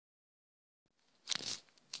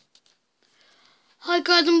Hi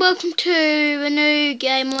guys, and welcome to a new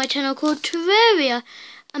game on my channel called Terraria.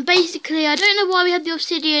 And basically, I don't know why we had the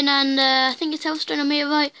obsidian and I think it's Hellstone on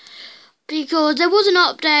meteorite, because there was an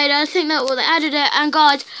update. I think that they added it. And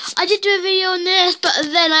guys, I did do a video on this, but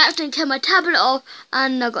then I accidentally turned my tablet off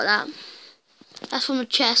and I got that. That's from the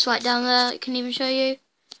chest right down there. I can even show you.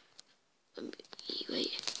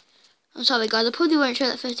 Wait, I'm sorry guys, I probably won't show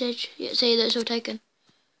that footage. Yeah, see that it's all taken.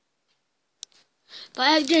 But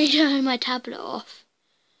I accidentally turned my tablet off.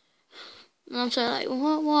 And I'm so like,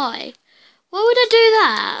 what? Why? Why would I do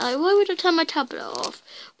that? Like, why would I turn my tablet off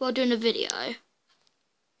while doing a video?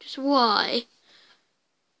 Just why?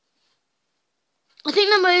 I think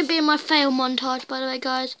that might be in my fail montage, by the way,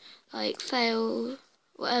 guys. Like, fail,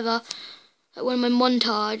 whatever. Like, one of my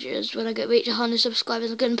montages when I reach 100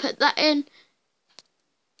 subscribers, I'm going to put that in.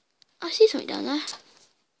 I see something down there.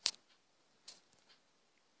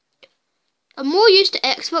 I'm more used to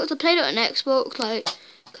Xbox. I played it on Xbox, like,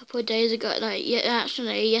 a couple of days ago, like, yeah,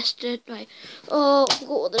 actually yesterday, like, oh, I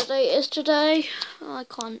forgot what the date is today. Oh, I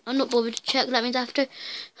can't, I'm not bothered to check. That means I have to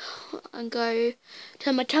and go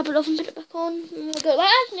turn my tablet off and put it back on. And I go, well,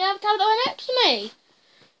 actually I have a tablet right next to me.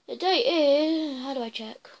 The date is, how do I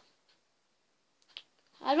check?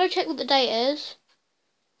 How do I check what the date is?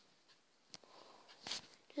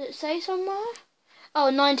 Does it say somewhere?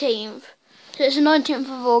 Oh, 19th. So it's the 19th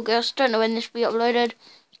of August. Don't know when this will be uploaded.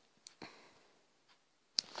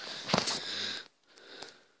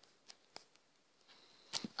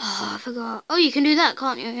 Oh, I forgot. Oh, you can do that,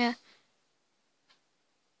 can't you? Yeah.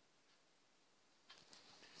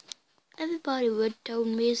 Everybody would have told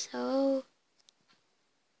me so.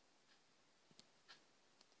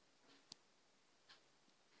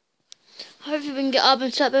 Hopefully we can get up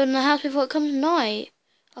and start building the house before it comes night.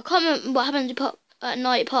 I can't remember what happens at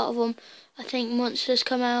night, part of them. I think monsters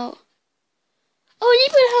come out. Oh, and you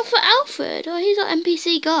build a house for Alfred. Oh, he's our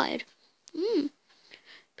NPC guide.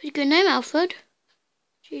 Pretty good name, Alfred.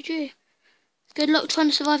 GG. Good luck trying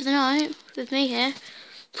to survive the night with me here.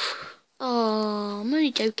 Oh, I'm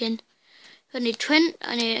only joking. I need Trent.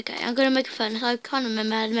 Okay, I'm going to make a furnace. I can't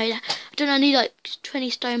remember how to make that. I don't know, I need like 20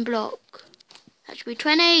 stone block. That should be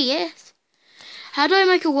 20, yes. How do I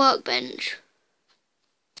make a workbench?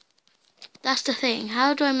 That's the thing.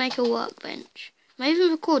 How do I make a workbench? Am I even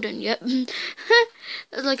recording? Yep.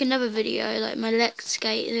 That's like another video, like my Let's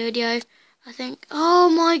Skate video, I think. Oh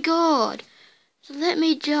my god. So let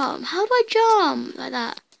me jump. How do I jump? Like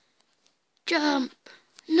that. Jump.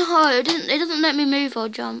 No, it doesn't let me move or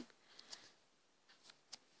jump.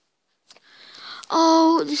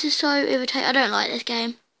 Oh, this is so irritating. I don't like this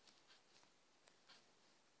game.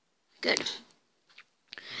 Good.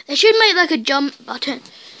 They should make like a jump button.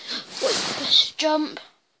 Wait, press jump.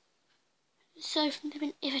 It's so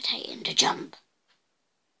flippin' irritating to jump.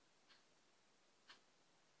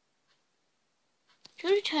 Should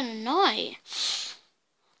we turn a night?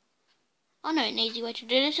 I know an easy way to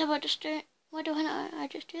do this. How about just do it? Why do I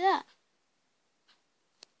just do that?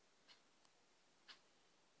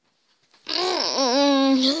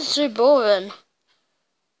 This is so boring.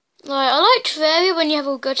 Like, I like Terraria when you have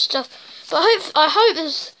all good stuff, but I hope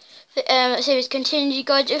this series continues,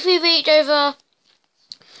 guys. If we reach over,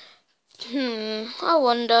 I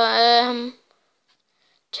wonder,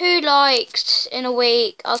 2 likes in a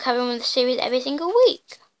week, I'll carry on with the series every single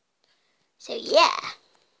week. So yeah,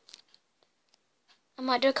 I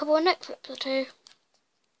might do a couple of neck flips or 2.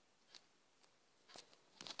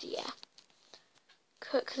 Yeah.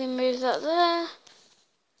 Quickly move that there.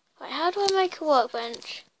 Right, how do I make a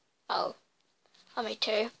workbench? Oh, I made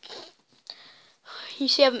 2. You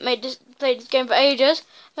see, I haven't played this game for ages.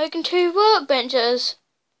 I'm making 2 workbenches.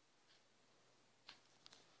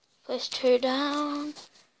 Place 2 down.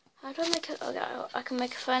 How do I make it? Okay, I can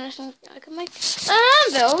make a furnace and I can make an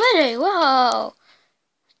anvil already. Wow,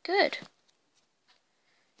 good.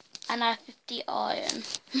 And I have 50 iron.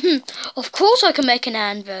 Of course, I can make an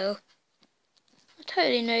anvil. I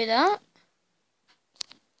totally knew that.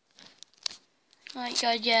 Like,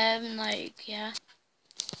 guys, yeah, yeah.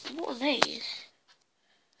 What are these?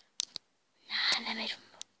 Nah, they're made from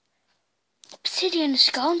obsidian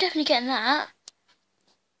skull. I'm definitely getting that.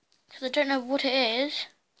 Because I don't know what it is.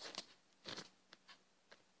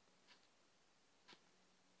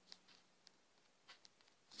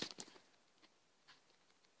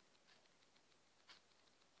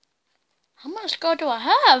 How much gold do I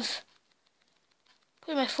have?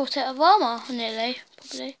 Probably my 4 set of armor, nearly,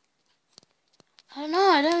 probably. I don't know,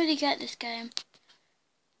 I don't really get this game.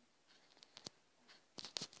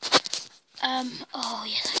 Oh,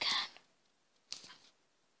 yes I can.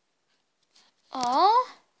 Oh,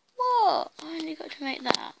 what? I only got to make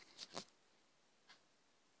that.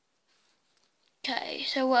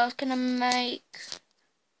 so what I was gonna make...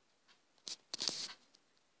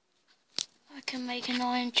 I can make an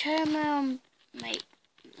iron chair now. Mate,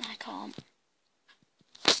 I can't.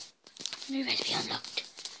 New recipe unlocked.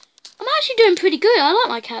 I'm actually doing pretty good. I like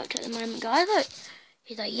my character at the moment, guys. Look,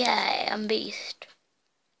 he's like, yeah, I'm beast.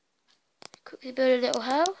 Quickly build a little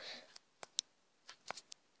house.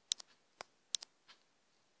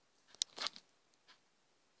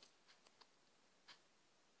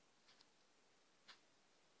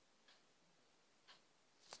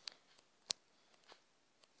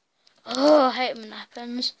 Oh, I hate when that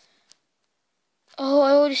happens. Oh,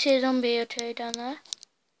 I already see a zombie or two down there.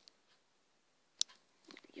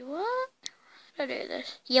 You what? How do I do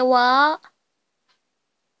this? You what?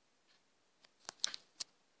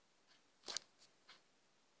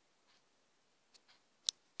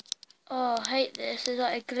 Oh, I hate this. There's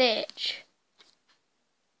like a glitch.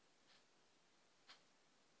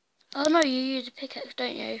 Oh no, you use a pickaxe,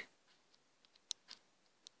 don't you?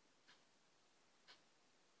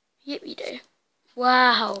 Yep, you do.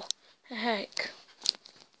 Wow. The heck.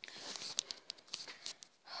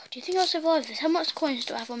 Do you think I'll survive this? How much coins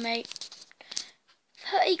do I have on me?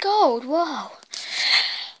 30 gold. Wow.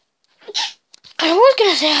 I was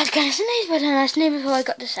gonna say I was gonna sneeze, but then I sneezed before I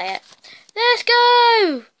got to say it. Let's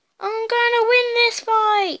go! I'm gonna win this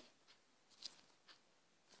fight!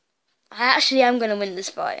 I actually am gonna win this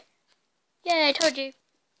fight. Yeah, I told you.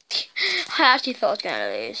 I actually thought I was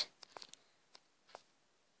gonna lose.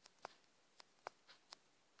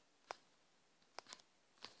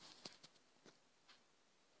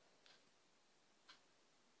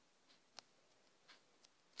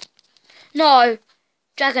 No!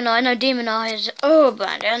 Dragon Eye, no Demon Eyes. Oh,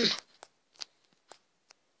 Brandon.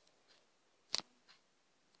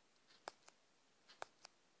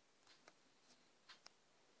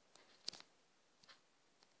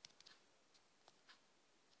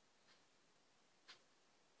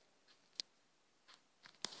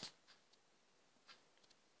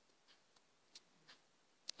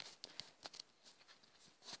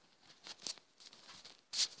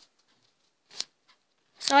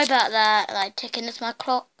 Sorry about that, like ticking as my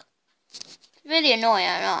clock. It's really annoying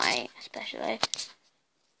at night, especially.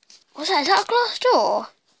 What's that? Is that a glass door?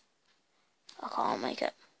 I can't make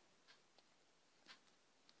it.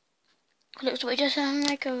 Looks like we just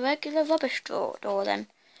make a regular rubbish door then.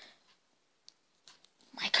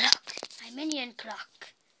 My clock. My minion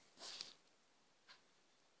clock.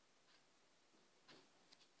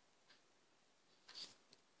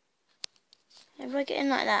 If I get in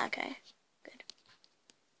like that, okay. Good.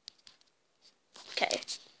 Okay.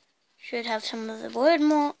 Should have some of the wood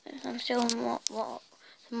more. I'm still more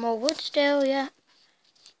some more wood still, yeah.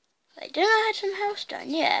 Wait, didn't I have some house done?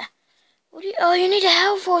 Yeah. What do you, oh, you need a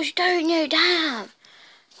health forge, don't you? Damn.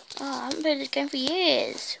 Oh, I haven't played this game for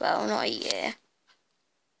years. Well, not a year.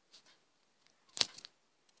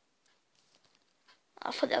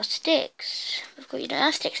 I thought there were sticks. Of course, you don't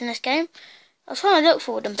have sticks in this game. I was trying to look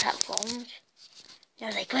for wooden platforms. I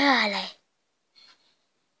was like, where are they?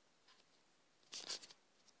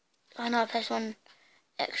 Oh no, I placed one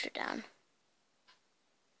extra down.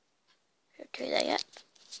 Should do that yet.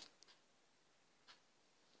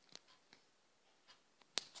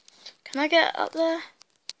 Can I get up there?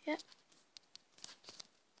 Yep.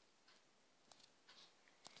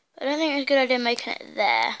 I don't think it's a good idea making it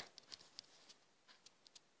there.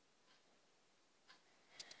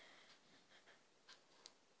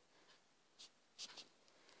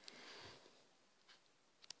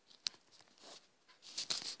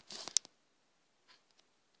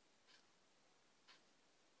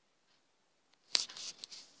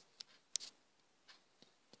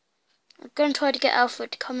 I'm going to try to get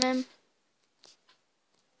Alfred to come in.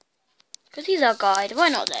 Because he's our guide. Why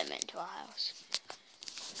not let him into our house?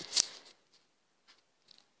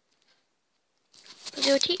 Because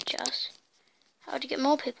he'll teach us how to get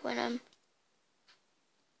more people in him.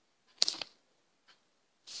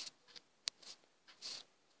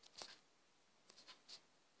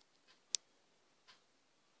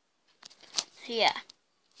 So yeah.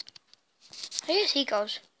 I hear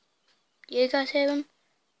seagulls. Do you guys hear them?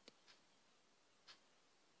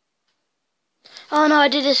 Oh no, I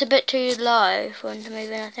did this a bit too low for him to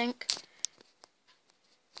move in, I think.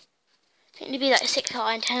 I think it'd be like 6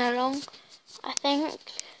 high and 10 along, I think.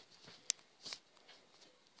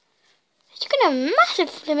 You're gonna have a massive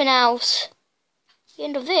flipping house. At the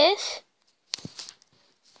end of this.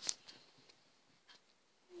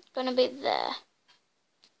 It's gonna be there.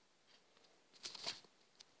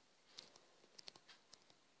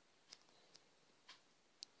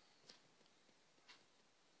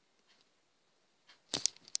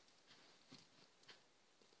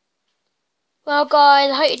 Well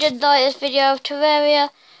guys, I hope you did like this video of Terraria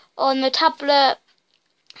on the tablet.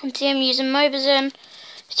 And see I'm using Mobizin.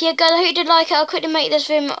 So yeah guys, I hope you did like it. I'll quickly make this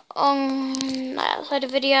room on the outside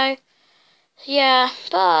of the video. So yeah,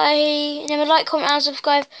 bye. And then like, comment and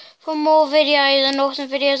subscribe for more videos and awesome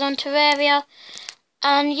videos on Terraria.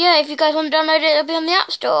 And yeah, if you guys want to download it, it'll be on the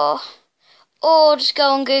App Store. Or just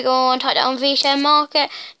go on Google and type that on VShare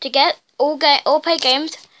Market to get all play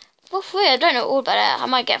games for free. I don't know all about it. I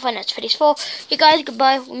might get Five Nights at Freddy's 4. You guys,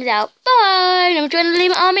 goodbye. I'm out. Bye. And I'm joining the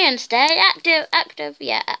Lima Army and stay active.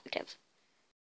 Yeah, active.